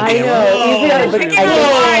chloride. I know.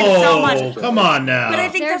 Chloride so much. Come on now. But I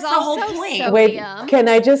think that's the whole point. Wait, can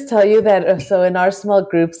I just tell you that, so in our small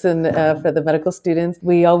groups and for the medical students,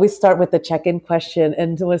 we always start with the check-in question.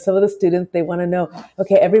 And with some of the students, they want to know,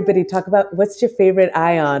 okay, everybody talk about what's your favorite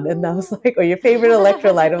ion? And I was like, or your favorite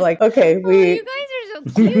electrolyte? I'm like, okay, you guys are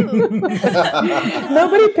so cute.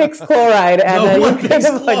 Nobody picks chloride, Anna. You kind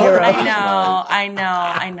of on your own.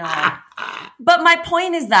 I know. But my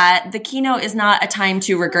point is that the keynote is not a time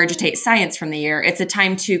to regurgitate science from the year. It's a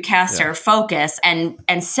time to cast our focus and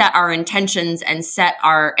set our intentions and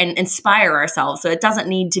and inspire ourselves. So it doesn't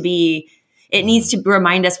need to be, it needs to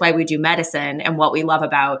remind us why we do medicine and what we love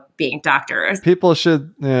about being doctors. People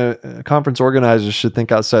should, conference organizers should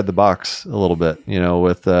think outside the box a little bit,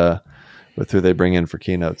 with who they bring in for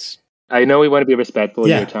keynotes. I know we want to be respectful of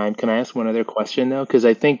your time. Can I ask one other question, though? Because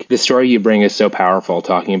I think the story you bring is so powerful,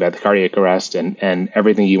 talking about the cardiac arrest and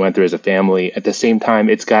everything you went through as a family. At the same time,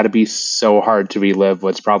 it's got to be so hard to relive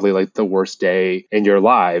what's probably the worst day in your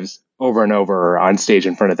lives over and over on stage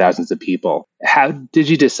in front of thousands of people. How did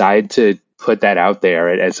you decide to put that out there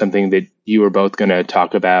as something that you were both going to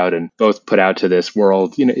talk about and both put out to this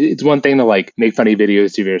world? It's one thing to make funny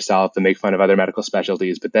videos of yourself and make fun of other medical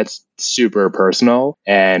specialties, but that's super personal.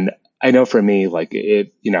 And I know for me,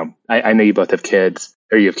 I know you both have kids,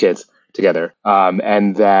 or you have kids together,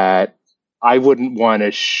 and that I wouldn't want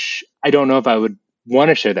to, I don't know if I would want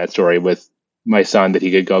to share that story with my son, that he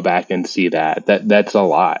could go back and see that. That's a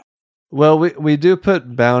lot. Well, we do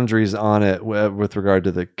put boundaries on it with regard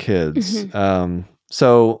to the kids. Mm-hmm.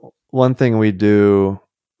 So one thing we do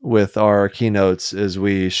with our keynotes is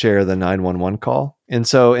we share the 911 call. And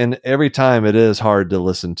so every time it is hard to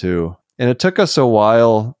listen to. And it took us a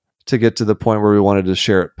while to get to the point where we wanted to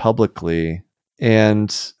share it publicly.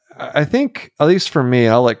 And I think, at least for me,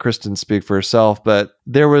 I'll let Kristen speak for herself, but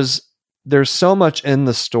there's so much in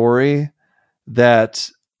the story that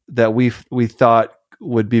we thought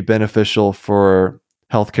would be beneficial for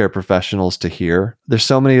healthcare professionals to hear. There's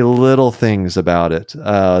so many little things about it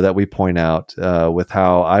that we point out with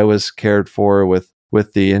how I was cared for, with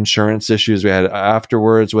the insurance issues we had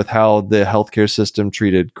afterwards, with how the healthcare system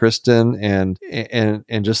treated Kristen, and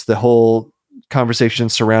just the whole conversation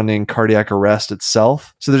surrounding cardiac arrest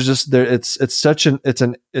itself. So there's just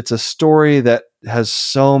it's a story that has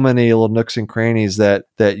so many little nooks and crannies that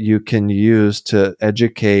you can use to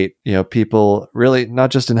educate, people, really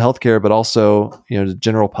not just in healthcare, but also, the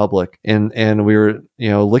general public. And we were,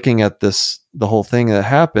 looking at the whole thing that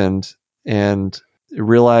happened and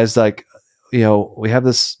realized, like, we have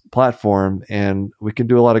this platform and we can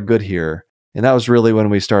do a lot of good here. And that was really when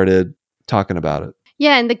we started talking about it.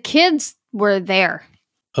 Yeah. And the kids were there.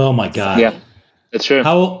 Oh my God. Yeah, that's true.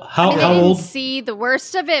 How they old? Didn't see the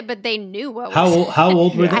worst of it, but they knew what how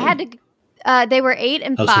old were they? I had to, they were 8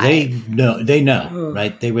 and 5. So they know,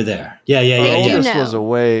 right? They were there. Yeah. Our oldest was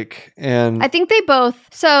awake, and I think they both,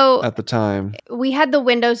 so at the time we had the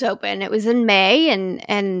windows open. It was in May,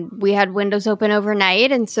 and we had windows open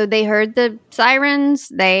overnight. And so they heard the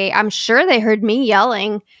sirens. I'm sure they heard me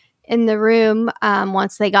yelling in the room.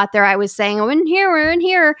 Once they got there, I was saying, we're in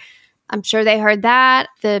here. I'm sure they heard that.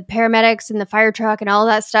 The paramedics and the fire truck and all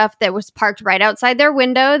that stuff that was parked right outside their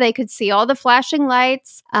window. They could see all the flashing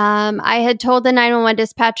lights. I had told the 911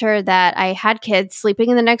 dispatcher that I had kids sleeping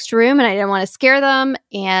in the next room and I didn't want to scare them.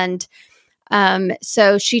 And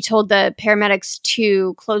so she told the paramedics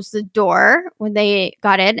to close the door when they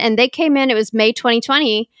got in. And they came in, it was May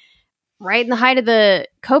 2020, right in the height of the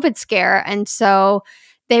COVID scare. And so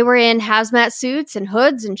they were in hazmat suits and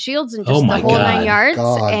hoods and shields and just the whole 9 yards.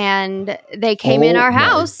 And they came in our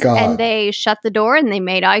house and they shut the door and they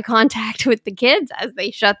made eye contact with the kids as they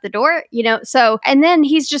shut the door, So, and then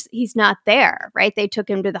he's not there, right? They took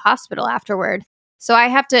him to the hospital afterward. So I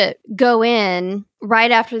have to go in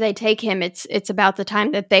right after they take him. It's about the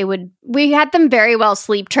time that we had them very well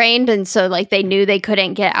sleep trained. And so they knew they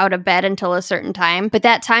couldn't get out of bed until a certain time. But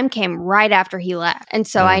that time came right after he left. And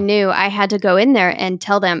so I knew I had to go in there and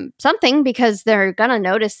tell them something because they're going to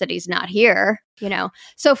notice that he's not here,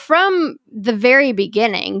 So from the very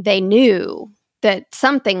beginning, they knew that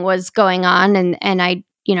something was going on. And I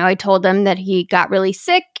told them that he got really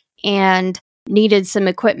sick and needed some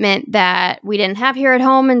equipment that we didn't have here at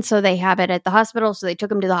home. And so they have it at the hospital. So they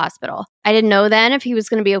took him to the hospital. I didn't know then if he was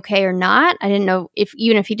going to be okay or not. I didn't know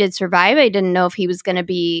even if he did survive, I didn't know if he was going to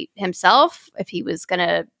be himself, if he was going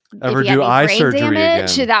to ever do eye surgery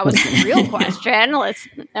damage. Again. That was the real question.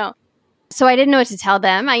 No. So I didn't know what to tell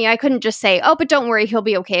them. I couldn't just say, but don't worry, he'll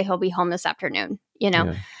be okay. He'll be home this afternoon,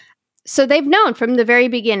 Yeah. So they've known from the very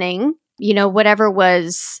beginning, whatever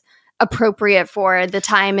was appropriate for the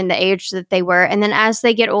time and the age that they were. And then as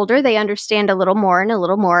they get older, they understand a little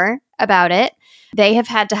more about it. They have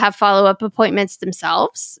had to have follow-up appointments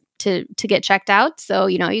themselves to get checked out. So,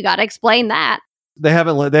 you got to explain that. They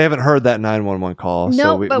haven't heard that 911 call.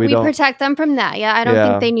 No, but we protect them from that. Yeah, I don't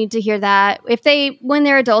think they need to hear that. When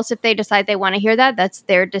they're adults, if they decide they want to hear that, that's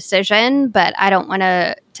their decision. But I don't want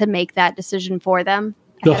to make that decision for them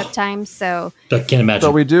ahead of time. So I can't imagine.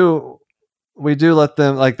 But we do let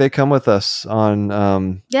them, they come with us on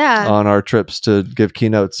our trips to give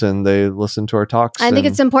keynotes, and they listen to our talks. I think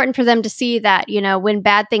it's important for them to see that, when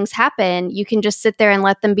bad things happen, you can just sit there and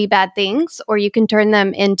let them be bad things, or you can turn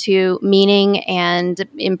them into meaning and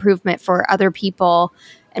improvement for other people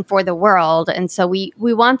and for the world. And so we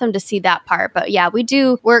want them to see that part. But yeah, we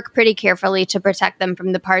do work pretty carefully to protect them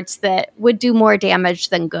from the parts that would do more damage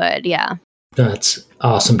than good. Yeah. That's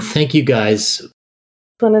awesome. Thank you, guys.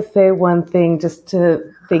 I want to say one thing just to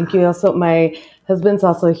thank you. Also, my husband's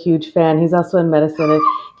also a huge fan. He's also in medicine and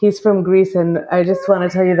he's from Greece. And I just want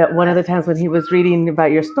to tell you that one of the times when he was reading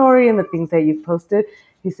about your story and the things that you've posted,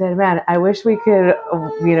 he said, man, I wish we could,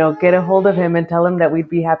 get a hold of him and tell him that we'd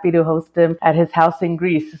be happy to host him at his house in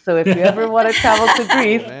Greece. So if you ever want to travel to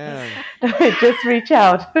Greece, just reach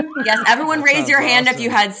out. Yes, everyone raise your hand if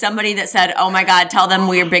you had somebody that said, oh my God, tell them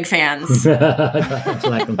we're big fans.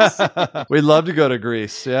 We'd love to go to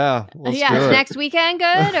Greece. Yeah. Next weekend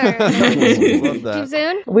good or too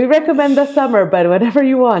soon? We recommend the summer, but whatever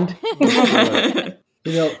you want.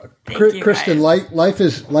 Kristen, life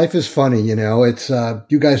is funny. It's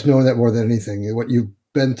you guys know that more than anything. What you've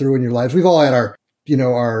been through in your lives. We've all had our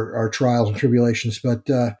trials and tribulations, but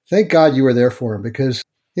thank God you were there for him because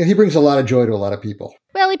he brings a lot of joy to a lot of people.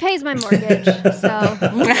 Well, he pays my mortgage, so.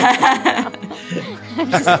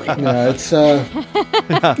 Yeah, it's.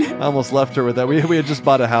 I almost left her with that. We had just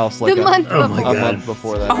bought a house like a month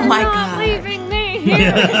before that. Oh my God! Leaving me here.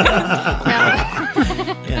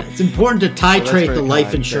 Yeah, it's important to titrate the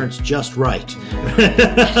life insurance just right.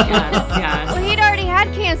 Yes. Well, he'd already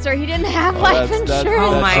had cancer. He didn't have life insurance.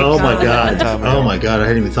 Oh my God! Oh my God! I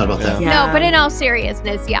hadn't even thought about that. Yeah. No, but in all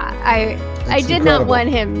seriousness, I did not want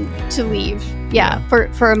him to leave. Yeah,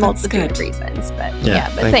 for a multitude of reasons. But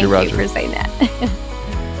but thank you for saying that.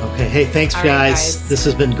 Okay. Hey, thanks, guys. This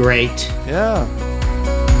has been great. Yeah.